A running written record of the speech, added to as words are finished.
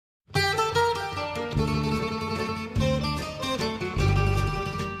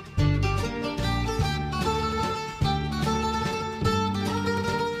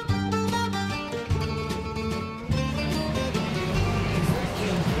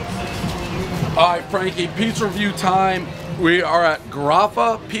All right, Frankie, pizza review time. We are at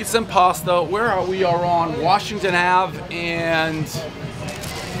Grafa Pizza and Pasta. Where are we? Are on Washington Ave and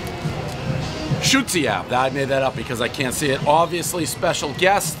Schutze Ave. I made that up because I can't see it. Obviously, special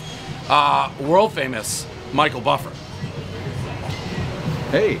guest, world famous Michael Buffer.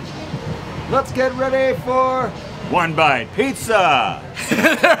 Hey, let's get ready for one bite pizza.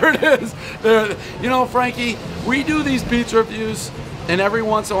 There it is. There. You know, Frankie, we do these pizza reviews, and every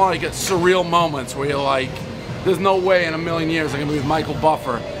once in a while you get surreal moments where you're like, there's no way in a million years I'm gonna be with Michael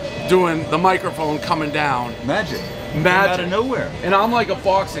Buffer doing the microphone coming down. Magic. Magic. Out of nowhere. And I'm like a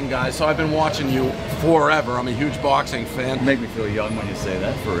boxing guy, so I've been watching you forever. I'm a huge boxing fan. You make me feel young when you say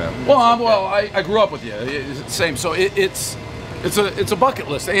that. Forever. Well, I grew up with you. Same. So it's a bucket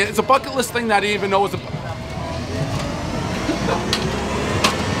list. It's a bucket list thing that I didn't even know was a.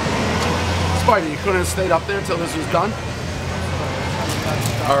 Spider, you couldn't have stayed up there until this was done.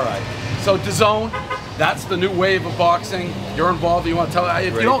 All right. So DAZN, that's the new wave of boxing. You're involved. You want to tell?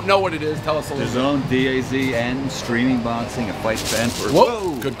 If you don't know what it is, tell us a little bit. DAZN, D-A-Z-N, streaming boxing, a fight fan for.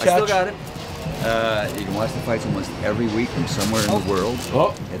 Whoa, good catch. I still got it. You can watch the fights almost every week from somewhere in the world.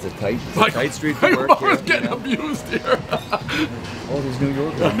 Oh. It's a tight street to work here. Buffer's getting abused here. All these New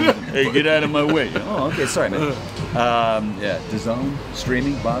Yorkers. Hey, get out of my way. Oh, okay, sorry, man. Yeah, DAZN,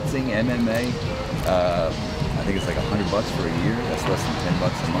 streaming, boxing, MMA. I think it's like $100 for a year. That's less than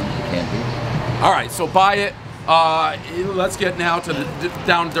 $10 a month. You can't beat it. All right, so buy it. Let's get now to the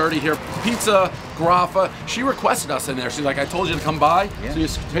down dirty here. Pizza Grafa. She requested us in there. She's like, I told you to come by. Yeah. So you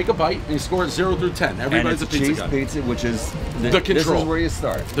take a bite and you score 0 through 10. Everybody's a pizza cheese guy. Pizza, which is the control. This is where you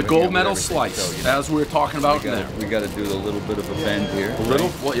start. The gold medal slice, so, you know, as we were talking about there. We got to do a little bit of a bend here. A little,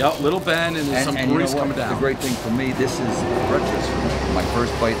 well, yeah, little bend and there's some grease coming down. The great thing for me, this is breakfast for me. My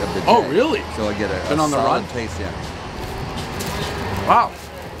first bite of the day. Oh, really? So I get a on the solid run? taste, yeah. Wow.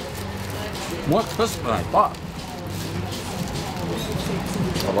 More crisp than I thought.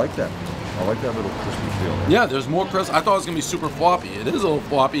 I like that. I like that little crispy feel. Yeah, there's more crisp. I thought it was going to be super floppy. It is a little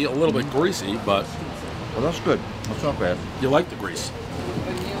floppy, a little bit greasy, but... Well, that's good. That's not bad. You like the grease.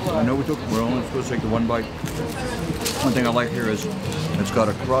 I know we're only supposed to take the one bite. One thing I like here is it's got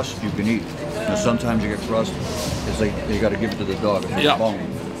a crust you can eat. Now, sometimes you get crust, it's like you got to give it to the dog. It's yeah. bone.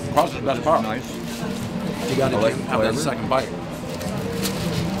 Crust is the best part. Nice. You got to have that second bite.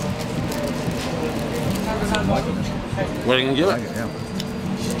 What are you going to give it? Yeah.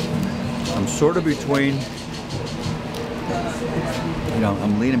 I'm sort of between, you know,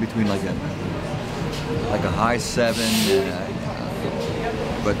 I'm leaning between like a high 7,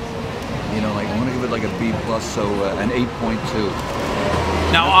 but you know, like I'm gonna give it like a B+, so an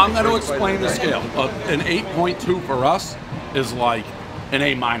 8.2. Now I'm going to explain the scale. An 8.2 for us is like an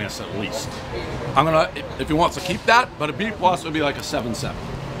A- at least. I'm gonna, if he wants to keep that, but a B+ would be like a 7.7.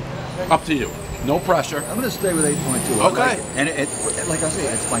 Up to you. No pressure. I'm going to stay with 8.2. Okay. Like and like I say,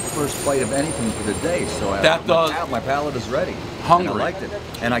 it's my first bite of anything for the day, so my palate is ready. Hungry. And I liked it.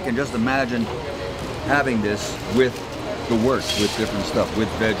 And I can just imagine having this with the works, with different stuff, with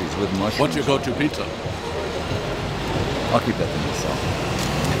veggies, with mushrooms. What's your go-to pizza? I'll keep that to myself.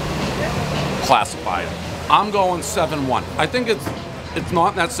 Classified. I'm going 7.1. I think it's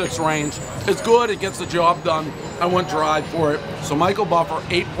not in that 6 range. It's good. It gets the job done. I went dry for it. So Michael Buffer,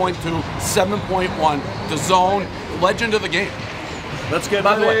 8.2, 7.1. DAZN, legend of the game. Let's get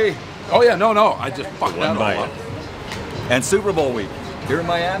By the way. Oh yeah, no. I just fucked that all up. And Super Bowl week here in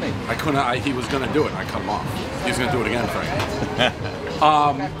Miami. I couldn't. He was going to do it. I cut him off. He's going to do it again, Frank.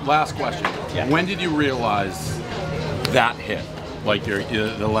 Last question. Yeah. When did you realize that hit? Like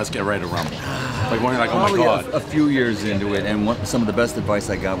the Let's Get Ready to Rumble. Like when you're like, oh my God. A few years into it, and some of the best advice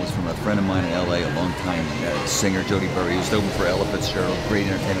I got was from a friend of mine in LA, a long time singer, Jody Berry. He was over for Ella Fitzgerald, great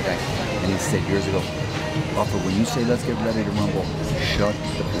entertainment guy. And he said years ago, Buffer, when you say let's get ready to rumble, shut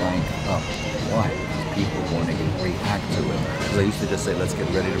the blank up. Why? People want to react to it. So I used to just say, let's get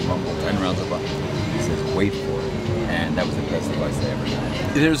ready to rumble, 10 rounds of up. He says, wait for it. And that was the best advice I ever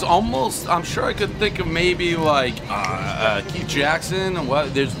got. There's almost, I'm sure I could think of maybe like Keith Jackson.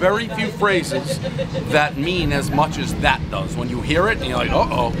 There's very few phrases that mean as much as that does. When you hear it and you're like,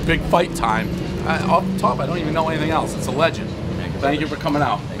 uh-oh, big fight time. Off the top, I don't even know anything else. It's a legend. Thank you for coming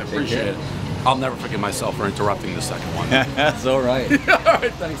out. I appreciate it. I'll never forgive myself for interrupting the second one. That's all right. All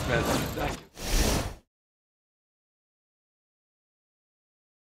right, thanks, man. Thanks.